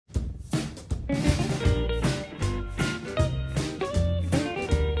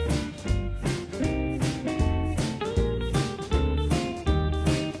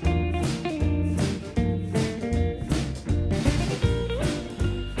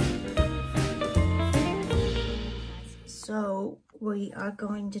we are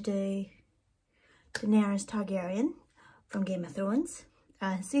going to do Daenerys Targaryen from Game of Thrones,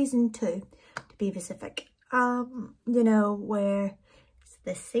 season 2 to be specific. You know, where it's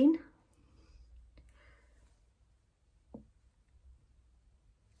this scene.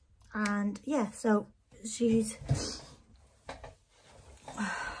 And yeah, so she's,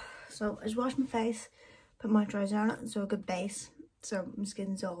 so I just washed my face, put moisturiser on it, so a good base, so my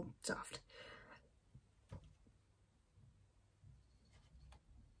skin's all soft.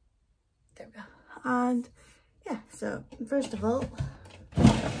 There we go. And yeah, so first of all,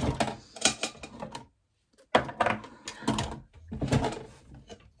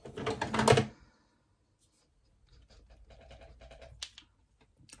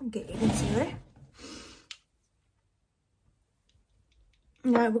 get your concealer.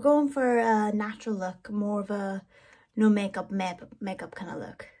 Now we're going for a natural look, more of a no makeup kind of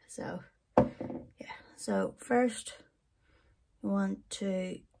look. So yeah, so first we want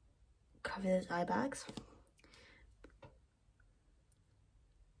to cover those eye bags.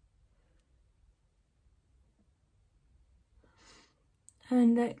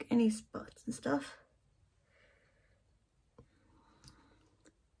 And like any spots and stuff.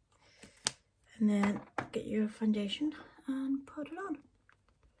 And then get your foundation and put it on.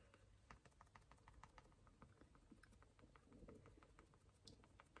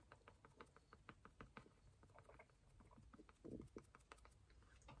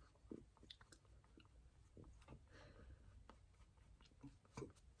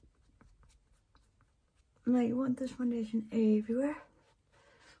 Now you want this foundation everywhere.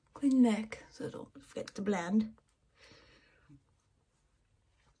 Clean neck so don't forget to blend.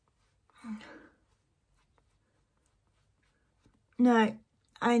 Now,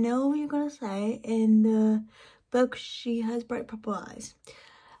 I know what you're gonna say, in the book she has bright purple eyes.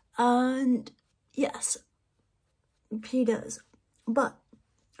 And yes, she does. But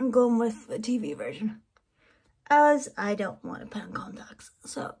I'm going with the TV version, as I don't want to put on contacts.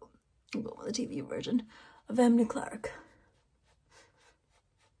 So I'm going with the TV version of Emily Clark.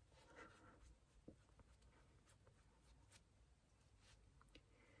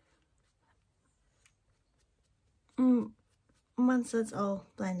 Once that's all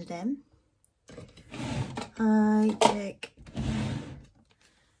blended in, I take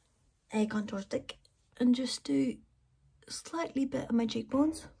a contour stick and just do a slightly bit of my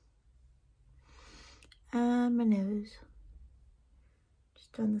cheekbones and my nose,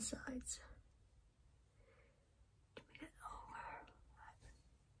 just on the sides. To make it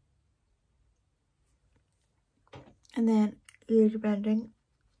over. And then ears blending.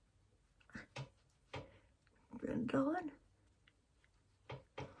 Blend it all in.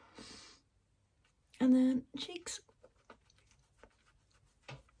 And then cheeks.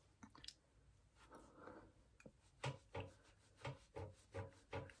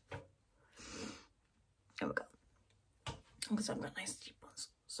 There we go. Because I've got nice cheekbones,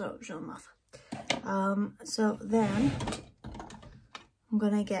 so show them off. So then I'm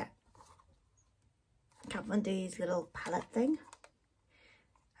gonna get Kat Von D's little palette thing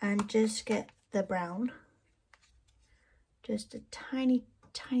and just get the brown, just a tiny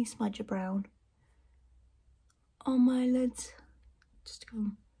smudge of brown on my lids, just to give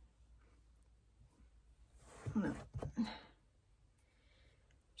them, no,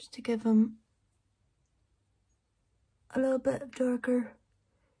 just to give them a little bit of darker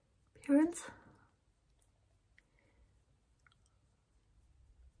appearance.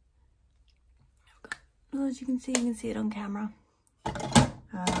 As you can see it on camera.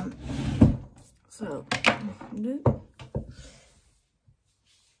 So you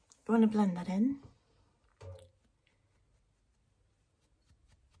want to blend that in.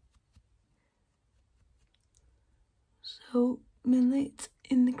 So mainly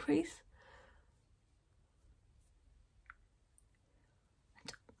in the crease.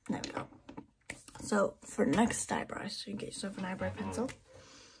 There we go. So for next eyebrows, you get yourself an eyebrow pencil,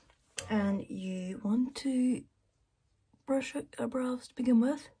 and you want to brush out your brows to begin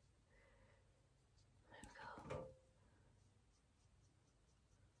with. There we go.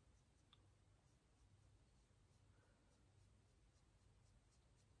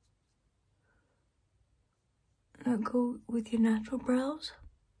 Now go with your natural brows.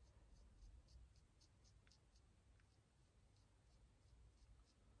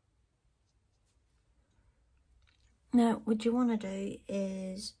 Now, what you want to do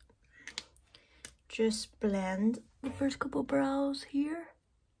is just blend the first couple brows here.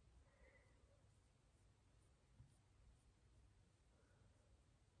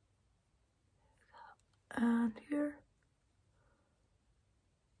 And here.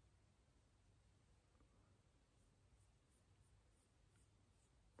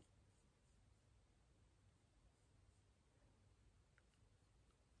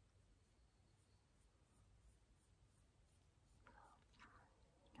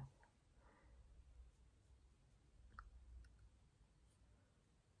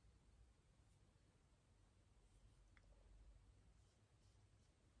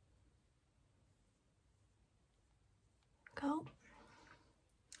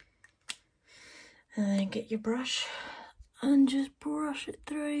 And then get your brush and just brush it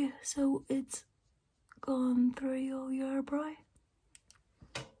through so it's gone through all your eyebrow.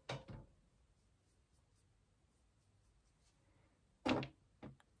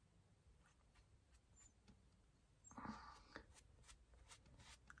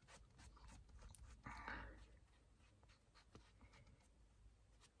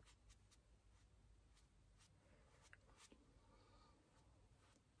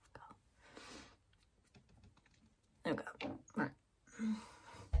 There we go. Right.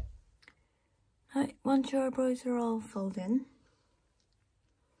 Right, once your eyebrows are all filled in,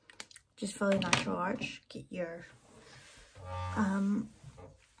 just follow your natural arch. Get your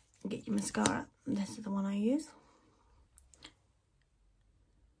mascara. This is the one I use.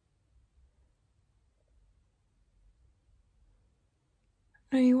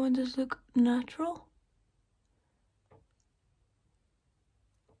 Now you want this to look natural.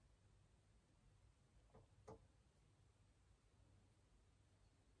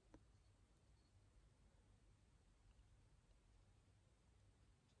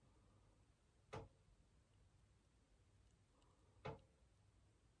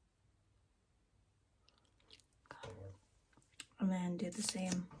 And then do the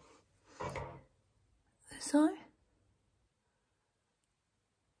same this side.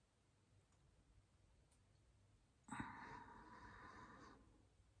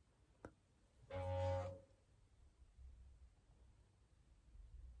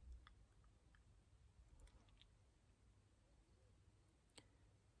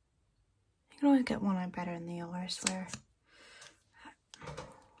 You can always get one eye better than the other, I swear.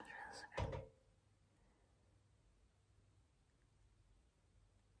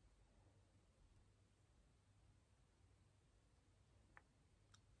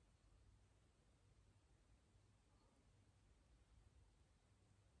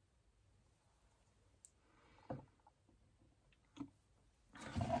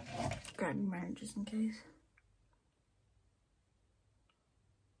 Grab your mirror just in case.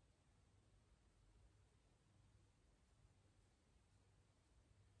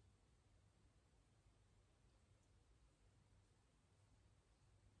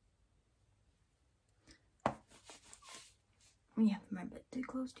 You have my bit too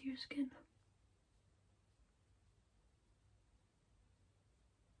close to your skin.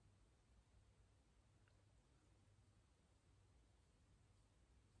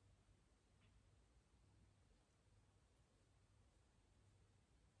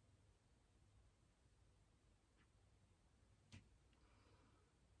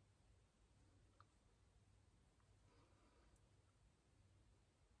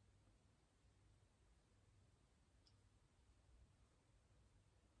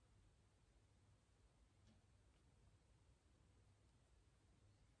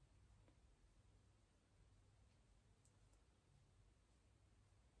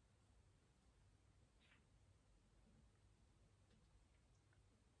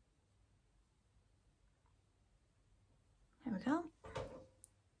 There we go.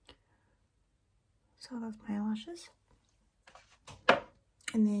 So that's my eyelashes.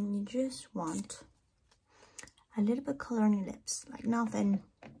 And then you just want a little bit of colour on your lips, like nothing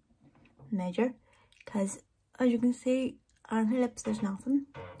major, because as you can see on her lips there's nothing,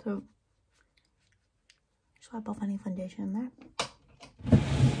 so swipe off any foundation in there.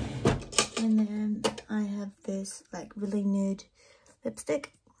 And then I have this like really nude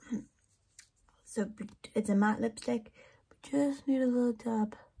lipstick, so it's a matte lipstick, but just need a little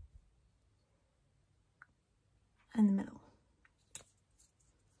dab in the middle.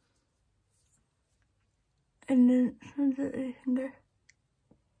 And then under your finger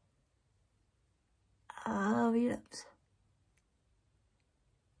of your lips.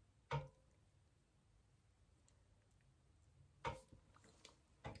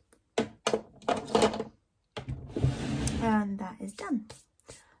 And that is done.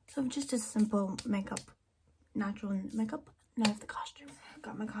 So just a simple makeup, natural makeup. Now I have the costume. I've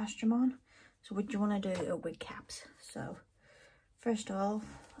got my costume on. So what you want to do are wig caps. So first off,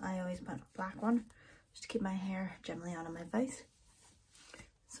 I always put a black one just to keep my hair generally out of my face.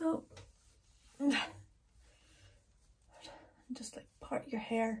 So just like part your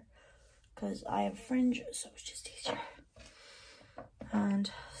hair because I have fringe, so it's just easier. And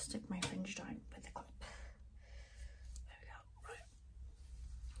stick my fringe down with the clip. There we go. Right.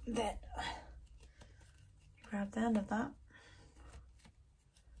 Then grab the end of that,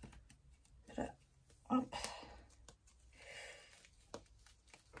 put it up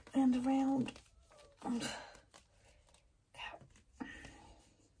and around. And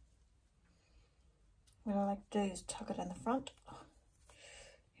what I like to do is tuck it in the front.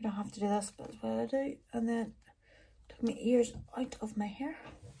 You don't have to do this, but that's what I do. And then took my ears out of my hair.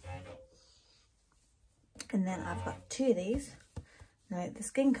 And then I've got two of these. Now, the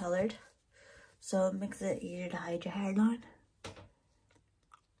skin coloured, so it makes it easier to hide your hairline.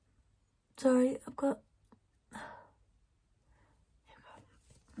 Sorry, I've got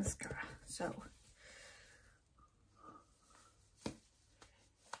mascara, so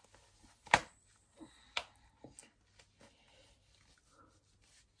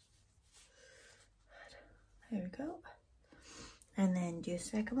there we go. And then do a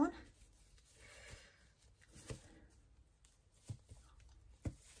second one.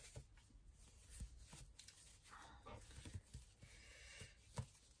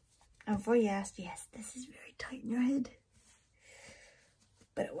 And before you asked, yes, this is very tight in your head,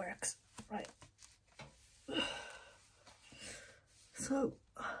 but it works. Right. So,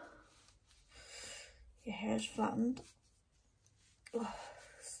 your hair is flattened.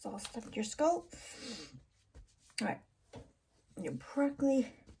 It's all stuck to your skull. Right. You're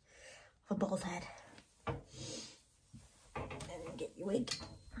practically a bald head. And get your wig.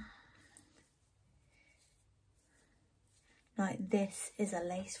 Now, this is a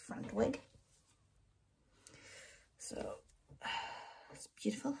lace front wig. So, it's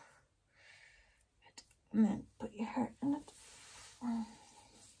beautiful. And then put your hair in it. Right.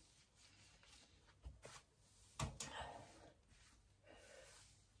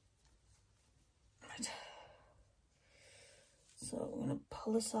 So, I'm going to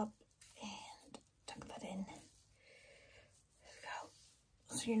pull this up and tuck that in. There we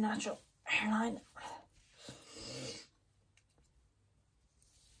go. So, your natural hairline.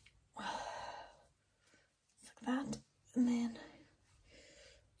 That, and then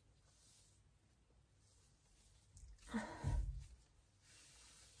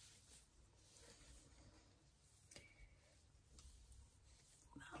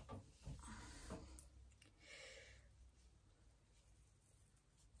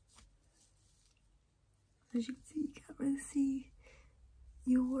as you can see, you can't really see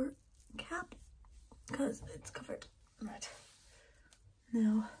your cap because it's covered. Right,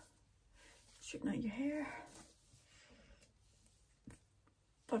 now straighten out your hair.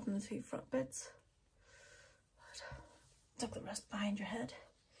 Button the two front bits, tuck the rest behind your head,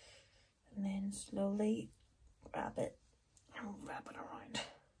 and then slowly grab it and wrap it around.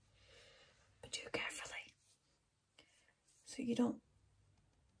 But do it carefully so you don't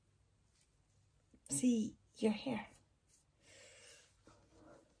see your hair.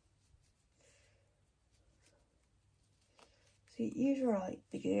 So your ears are out,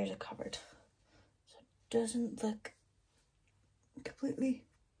 but your ears are covered, so it doesn't look completely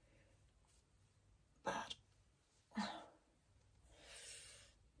bad. There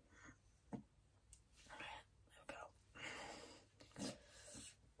we go.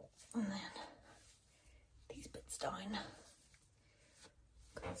 And then these bits down,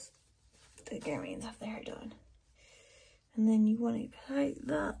 because the Garmians have their hair down. And then you want to tie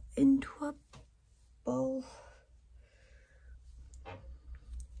that into a bowl.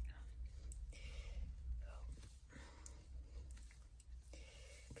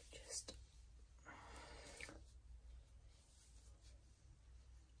 Just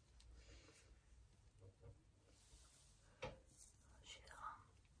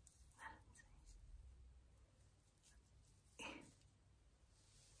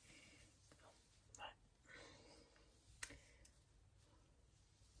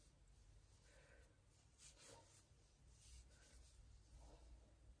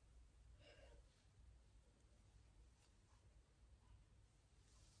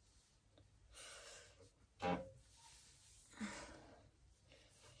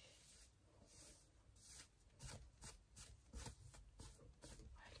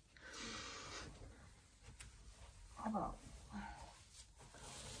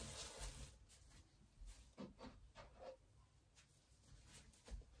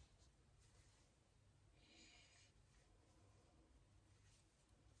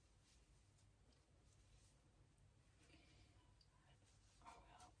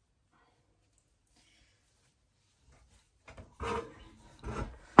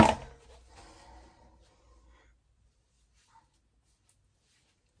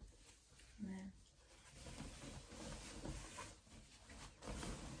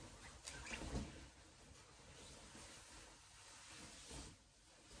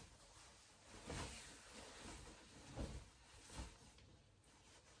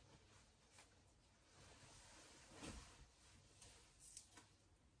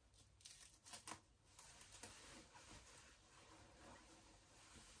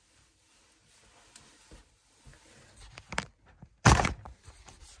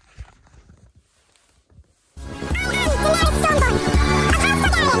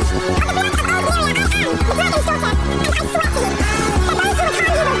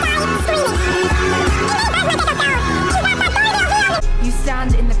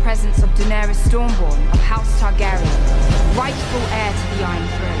presence of Daenerys Stormborn of House Targaryen, rightful heir to the Iron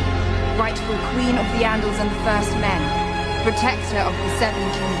Throne, rightful Queen of the Andals and the First Men, protector of the Seven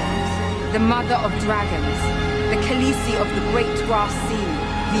Kingdoms, the Mother of Dragons, the Khaleesi of the Great Grass Sea,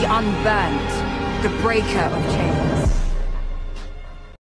 the Unburnt, the Breaker of Chains.